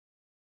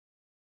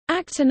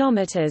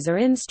Actinometers are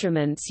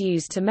instruments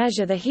used to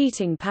measure the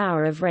heating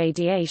power of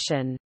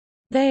radiation.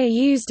 They are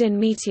used in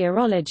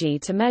meteorology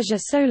to measure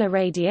solar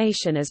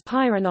radiation as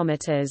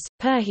pyranometers,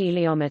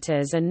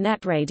 perheliometers and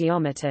net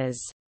radiometers.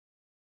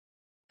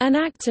 An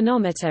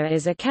actinometer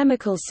is a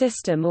chemical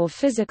system or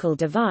physical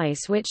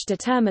device which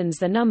determines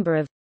the number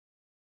of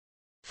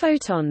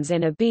photons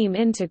in a beam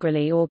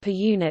integrally or per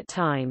unit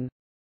time.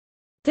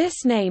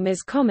 This name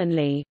is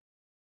commonly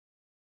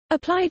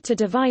applied to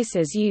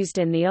devices used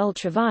in the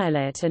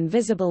ultraviolet and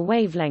visible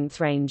wavelength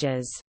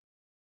ranges.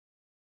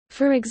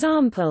 For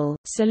example,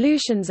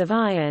 solutions of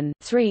iron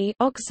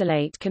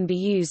oxalate can be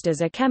used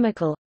as a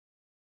chemical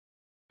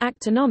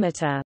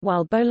actinometer,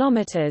 while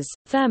bolometers,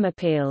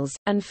 thermopiles,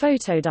 and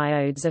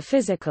photodiodes are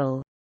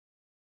physical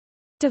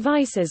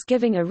devices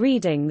giving a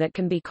reading that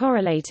can be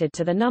correlated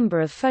to the number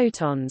of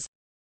photons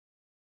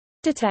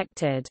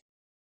detected.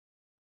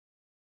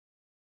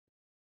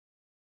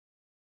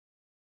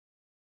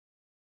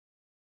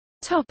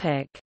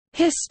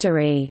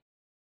 History.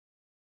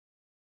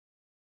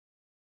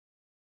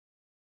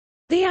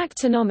 The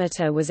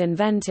actinometer was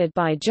invented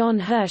by John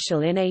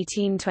Herschel in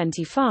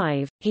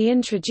 1825. He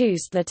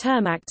introduced the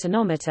term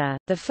actinometer,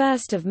 the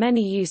first of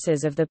many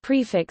uses of the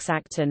prefix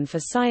actin for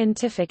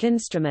scientific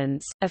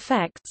instruments,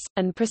 effects,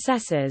 and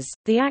processes.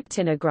 The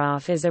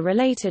actinograph is a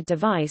related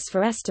device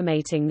for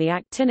estimating the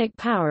actinic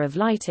power of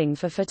lighting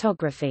for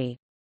photography.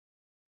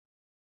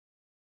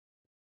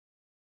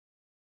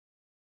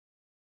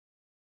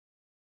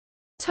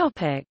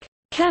 Topic: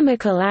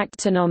 Chemical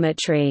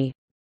actinometry.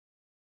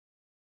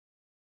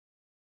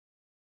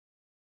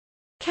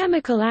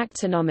 Chemical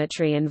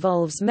actinometry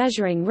involves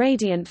measuring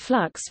radiant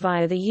flux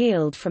via the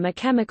yield from a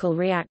chemical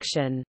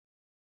reaction.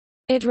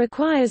 It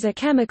requires a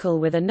chemical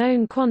with a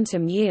known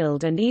quantum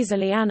yield and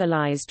easily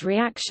analyzed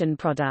reaction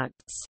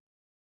products.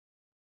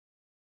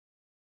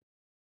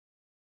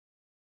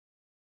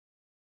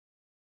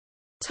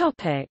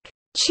 Topic: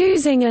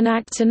 Choosing an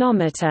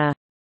actinometer.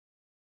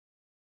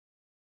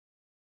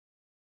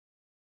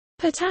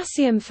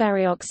 Potassium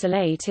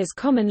ferrioxalate is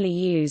commonly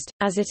used,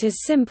 as it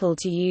is simple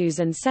to use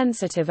and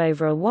sensitive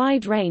over a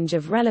wide range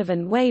of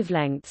relevant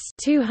wavelengths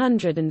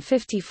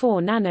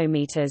 254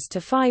 nanometers to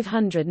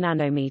 500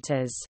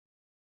 nanometers.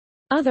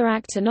 Other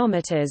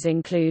actinometers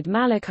include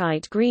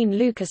malachite green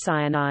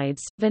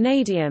leukocyanides,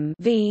 vanadium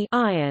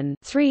iron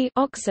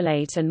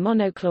oxalate and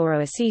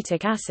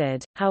monochloroacetic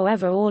acid.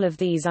 However, all of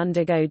these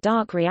undergo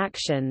dark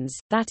reactions,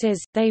 that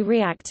is, they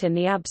react in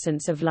the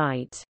absence of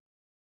light.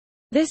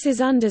 This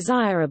is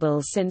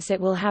undesirable since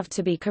it will have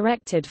to be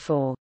corrected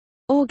for.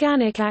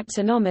 Organic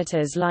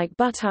actinometers like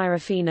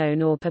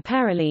butyraphenone or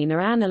piperylene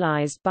are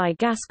analyzed by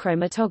gas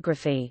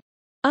chromatography.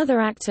 Other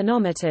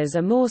actinometers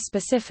are more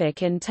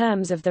specific in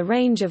terms of the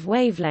range of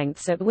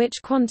wavelengths at which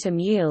quantum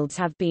yields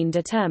have been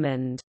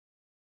determined.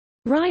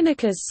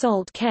 Reineker's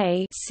salt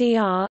K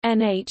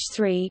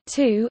NH3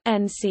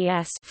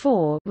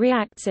 NCS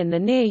reacts in the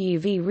near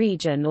UV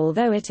region,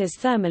 although it is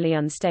thermally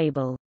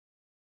unstable.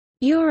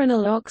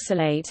 Uranyl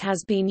oxalate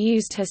has been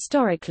used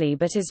historically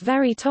but is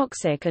very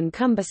toxic and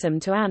cumbersome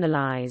to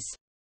analyze.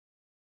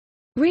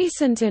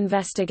 Recent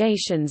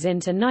investigations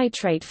into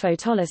nitrate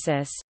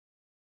photolysis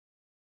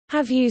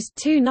have used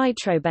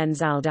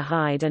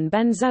 2-nitrobenzaldehyde and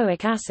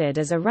benzoic acid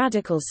as a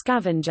radical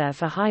scavenger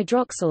for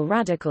hydroxyl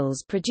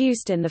radicals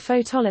produced in the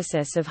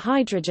photolysis of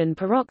hydrogen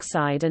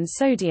peroxide and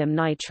sodium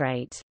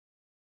nitrate.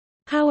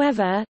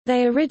 However,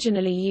 they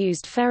originally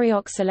used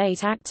ferrioxalate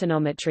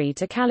actinometry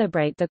to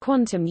calibrate the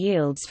quantum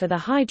yields for the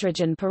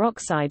hydrogen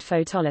peroxide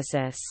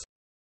photolysis.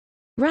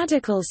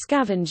 Radical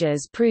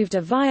scavengers proved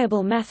a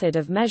viable method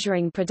of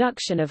measuring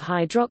production of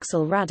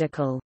hydroxyl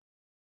radical.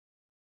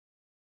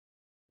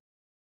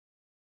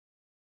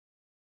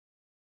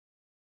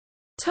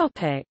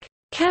 Topic: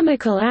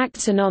 Chemical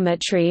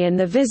actinometry in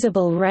the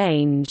visible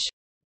range.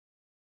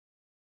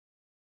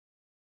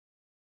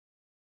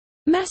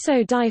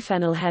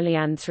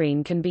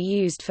 Mesodiphenylhelianthrene can be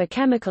used for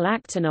chemical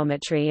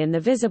actinometry in the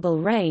visible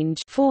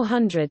range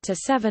 400 to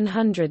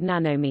 700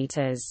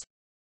 nanometers.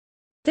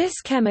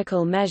 This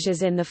chemical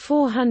measures in the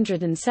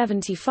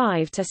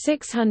 475 to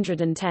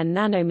 610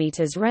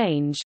 nanometers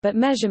range, but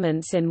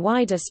measurements in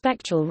wider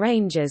spectral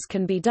ranges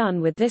can be done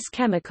with this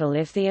chemical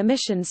if the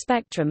emission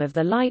spectrum of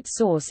the light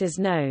source is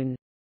known.